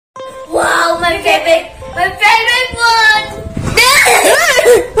My favorite one!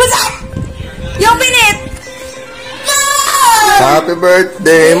 What's that? You open it! Happy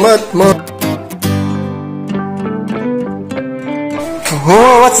birthday, Matmo!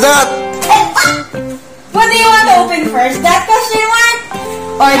 Oh, what's that? What do you want to open first? That question one?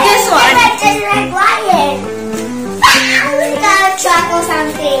 Or this one? I just like lion. We got a chocolate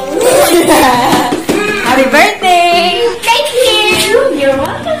something. Happy birthday! Thank you! You're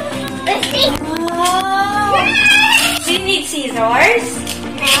welcome. Let's see. Oh. Do you need scissors?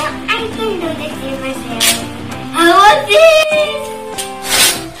 No, I can do this in myself. I want this!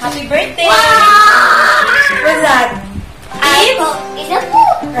 Happy birthday! Wow! What's that? Apple. It's a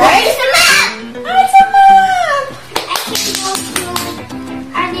book. Right? It's a map. Oh, it's a map!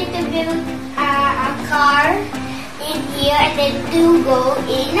 I need to build a car in here and then to go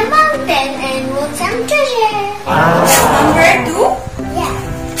in a mountain and look some treasure. Number 2? Yeah.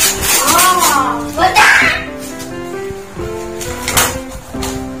 Oh, what's that?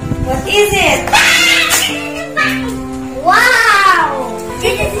 What is it? Wow!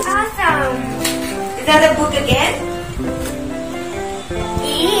 This is awesome. Is that a book again?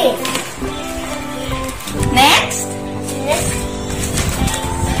 It is. Next?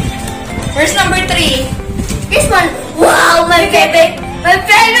 Where's number 3? This one. Wow, my favorite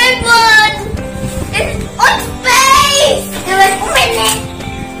one. It's on space. Let's open it.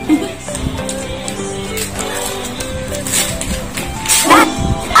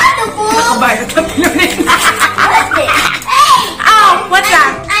 Nakabayot na pinunin. What's this? Hey! Oh, what's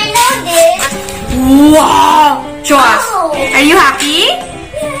that? I know this. Wow! Josh, Oh. are you happy?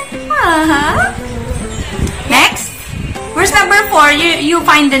 Uh-huh. Next? Where's number 4? You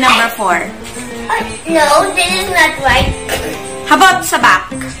find the number 4. No, this is not right. How about sa back?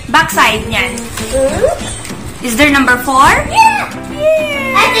 Back side niyan. Is there number 4? Yeah.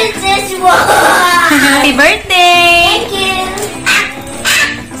 I did this one. Happy birthday! Thank you.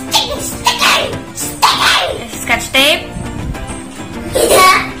 Sticker. Scotch tape.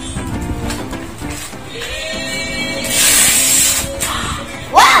 Yeah.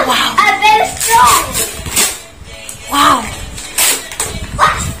 Wow. I'm very strong. Wow!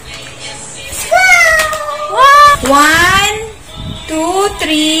 What? Wow! 1, 2,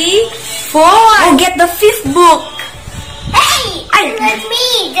 3, 4. Oh, get the 5th book. Hey, Ay. that's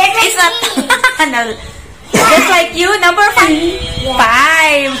me. That's It's not. me. No. Just like you, number 5.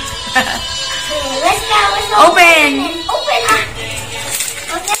 5. Okay, let's go. Open. Open.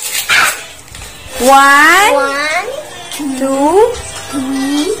 Okay. 1, 1, 2,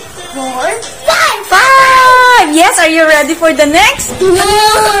 3, 4, 5. 5. Yes, are you ready for the next?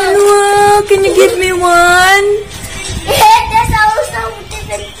 Wow, can you give me one? Yeah, that's also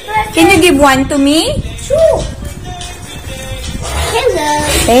different present. Can you give one to me? Sure. Hello.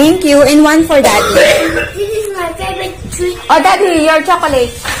 Thank you. And one for Daddy. This is my favorite treat. Oh, Daddy, your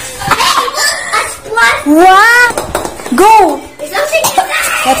chocolate. Hey, a splash. Wow! Go! There's something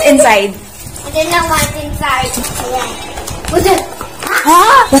inside. What's inside? I don't know what's inside. Yeah. What's it?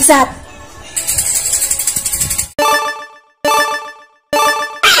 Huh? What's that?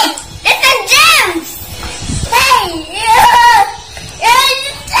 Hey, it's a gem. Hey,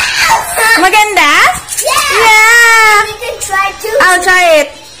 Maganda? yeah. Yeah! We can try too. I'll try it.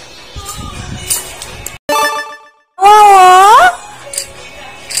 Oh,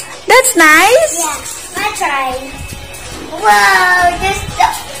 that's nice. Yeah, I try. Wow,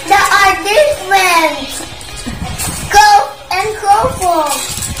 the are different. Go and colorful.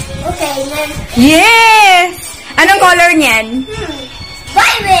 Okay, then. Yes. Anong color niyan?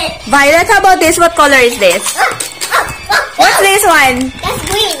 Violet. Violet. How about this? What color is this? What's this one? That's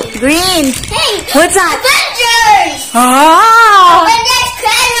green. Green. Hey, What's that? Avengers. Oh! Avengers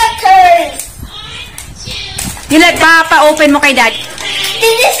characters. You like pa-open mo kay Dad?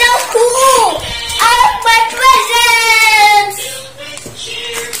 This is so cool. I like my presents.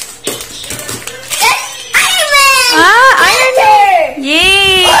 That's Iron Man. Ah, Iron Man.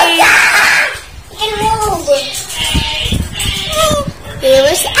 Yay! Oh, yeah. You can move. Here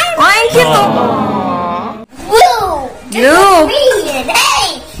is Iron Man. Ay, cute. Blue. Blue. Green. Hey,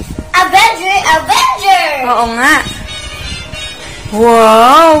 Avenger. Oo nga.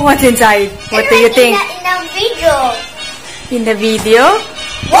 Wow! What's inside? What do you think? In the video. In the video?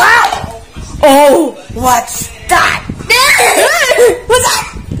 Wow. Oh! What's that? What's that?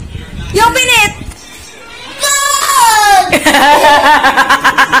 You open it! Bug.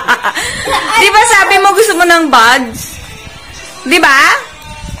 Di ba sabi mo gusto mo ng bugs? Di ba?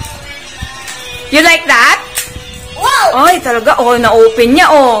 You like that? Wow. Ay, talaga. Oh, na-open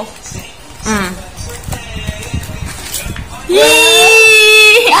niya, oh.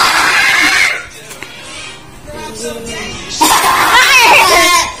 Yay!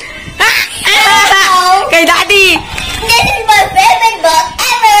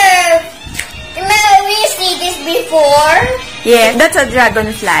 that's a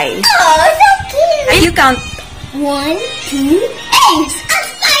dragonfly. Oh, so cute. You count. 1, 2, 8. A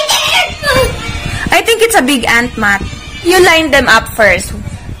spider. I think it's a big ant, Matt. You line them up first.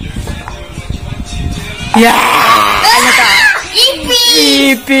 Yeah! Ano ka?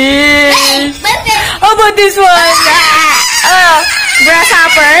 Ipis! How about this one?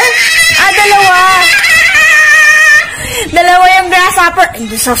 Grasshopper? Dalawa. Dalawa yung grasshopper.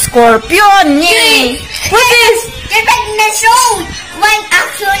 This is a scorpion. Yay! What is? You're taking the show. One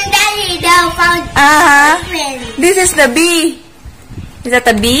action daddy now found. This is the bee. Is that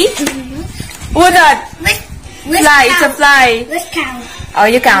a bee? What that? Fly. It's a fly. Let's count. Oh,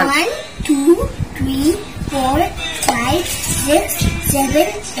 you count. 1, 2, 3, 4, 5, 6, 7,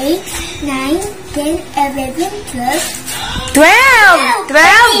 8, 9, 10, 11, 12. 12!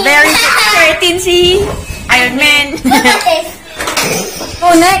 12! Very good. 13, see? Iron Man. What about this?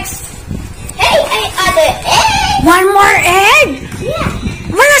 Oh, next. Hey, other egg. One more egg? Yeah.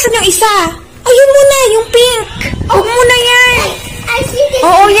 Nasaan yung isa? Ayun muna, yung pink. Huwag muna yan. I see this.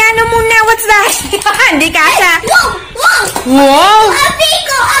 Oo, yan na muna. What's that? Hindi kasha. Whoa, whoa. Wow! A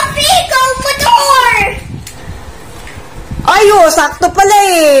pico, motor. Ay, sakto pala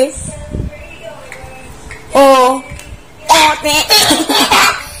eh. Oh.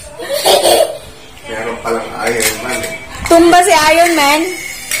 Meron palang Iron Man eh. Tumba si Iron Man.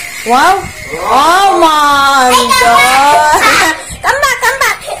 Wow. Oh my God. Come back.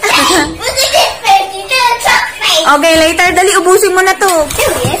 Look at this face. You did a truck face. Okay, later. Dali, ubusin mo na to.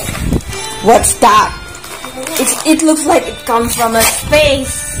 Serious? What's that? It looks like it comes from a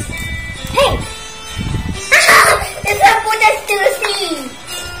space. Hey. It's a put us to the sea.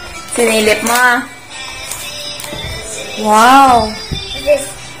 Sinilip mo ah. Wow. This,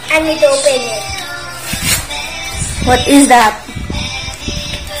 I need to open it. What is that?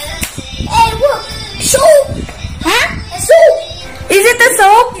 Hey, look. Soap. Huh? Soap. Is it a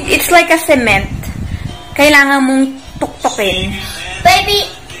soap? It's like a cement. Kailangan mong tuktukin. Baby,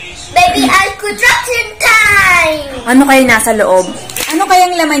 our construction time. Ano kayo nasa loob? Ano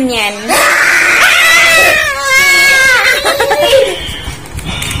kayang laman yan?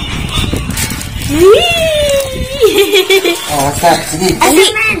 Oh, what's that? Sige.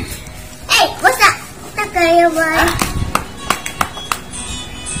 Man. Hey, what's that? Takaya ba?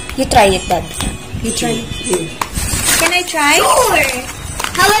 You try it, Dad. You try it. Can I try? Sure.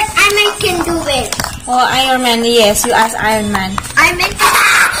 How about Iron Man can do it? Oh, Iron Man, yes. You ask Iron Man. Iron Man.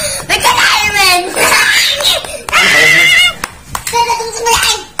 Look at Iron Man.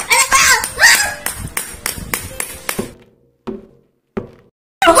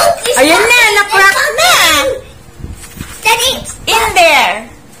 Ayun na, na-crack na. Daddy. In there.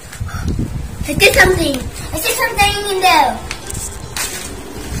 I did something. I see something in there.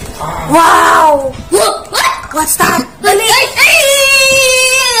 Wow. What? What's that? Dali.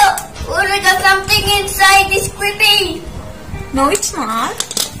 Oh, I got something inside this creepy. No, it's not.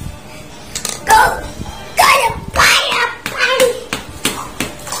 Go. Gotta buy it.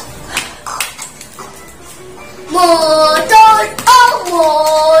 Motor. Oh,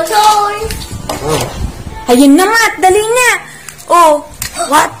 motor. Ayun na, Matt. Dali na. Oh,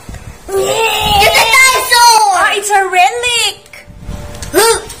 what? It's a dinosaur. Oh, it's a relic.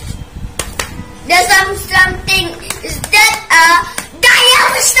 There's something. Is that a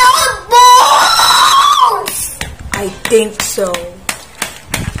dinosaur bones? I think so.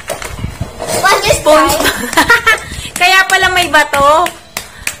 What is Bones. that? Kaya pala may bato.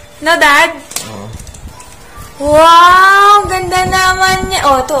 No, Dad? Wow, ganda naman niya.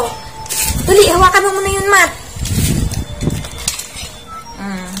 Oh, to. Dali, hawakan mo muna yun, Matt.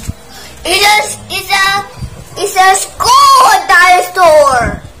 It's a skull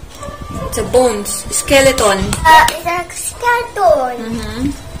dinosaur. It's a bones. Skeleton. It's a skeleton.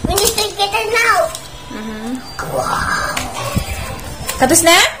 We need to get it out. Wow. Tapos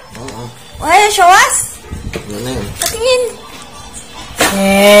na? Well, show us. Ano na yun? Patingin.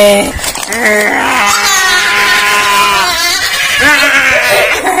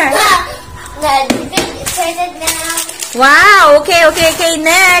 Wow! Okay.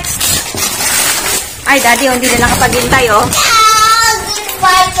 Next. Ay, Daddy, hindi na nakapaghintay, oh.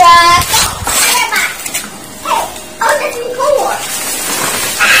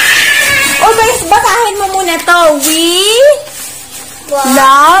 Oh, guys, basahin mo muna to. We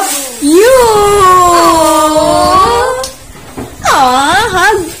love you. Aww,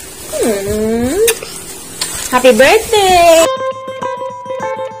 hug. Happy birthday.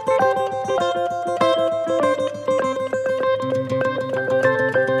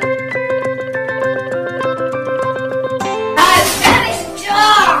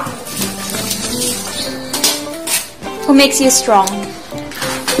 makes you strong?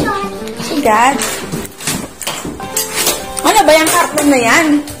 God. Ano ba yung carton na yan?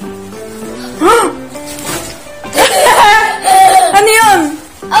 Huh? Ano yun?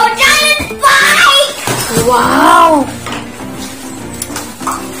 Oh, giant spike! Wow!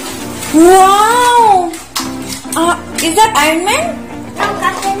 Wow! Is that Iron Man? No,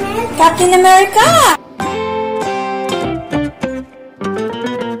 Captain America. Captain America!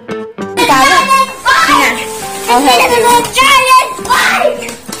 Giant spike! I'll help This is you. a giant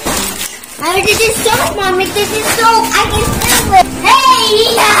spike! Mommy, this is soap, Mommy. This is soap. I can feel it. Hey,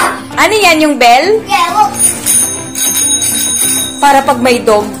 Nina! Ano yan, yung bell? Yeah, look. Para pag may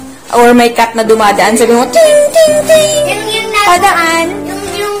dog or may cat na dumadaan, sabi mo, ting, ting, ting! Yung Padaan.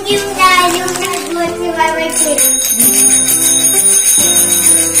 Yung nag-work si Mama Kid.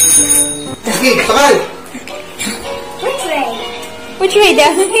 Sige, sakal! Which way? Which way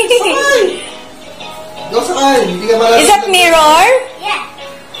daw? No, sakal! Hindi ka malapit. Is that mirror? Yeah.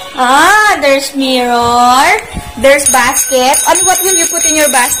 There's mirror. There's basket. What will you put in your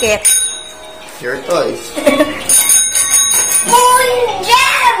basket? Your toys. Moon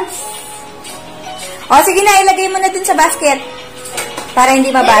gems! Sige na, ilagay mo na dun sa basket. Para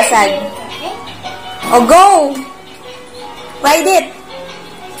hindi mabasag. Go! Ride it.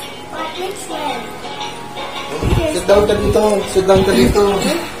 Which way? Sit down ka dito. Sit down ka dito.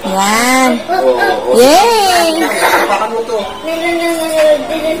 Yan. Oh. Yay! Kapakan mo to. No.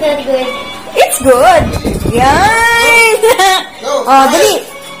 This is not good. It's good. Yan. Dali.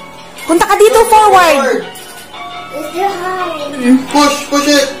 Punta ka dito forward. It's too high. Push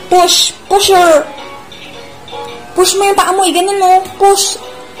it. Push mo yung paa mo. Ganun mo. Push.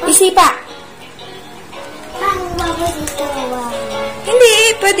 Isipa. Hindi.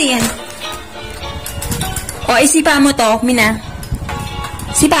 Pwede yan. Isipa mo to, Mina.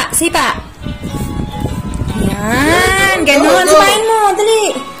 Sipa. Yan. Ganun. Sipain mo.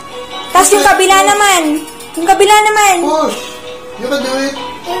 Dali. Tapos yung kabila naman. Push. You can do it.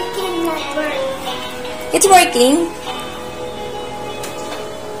 It cannot work. It's working.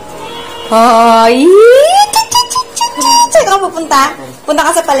 Ay! Saan ka pupunta? Punta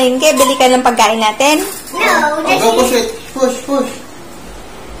ka sa palengke, bili ka ng pagkain natin. No, this Go push it. Push.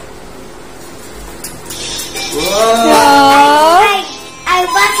 Wow. Wow!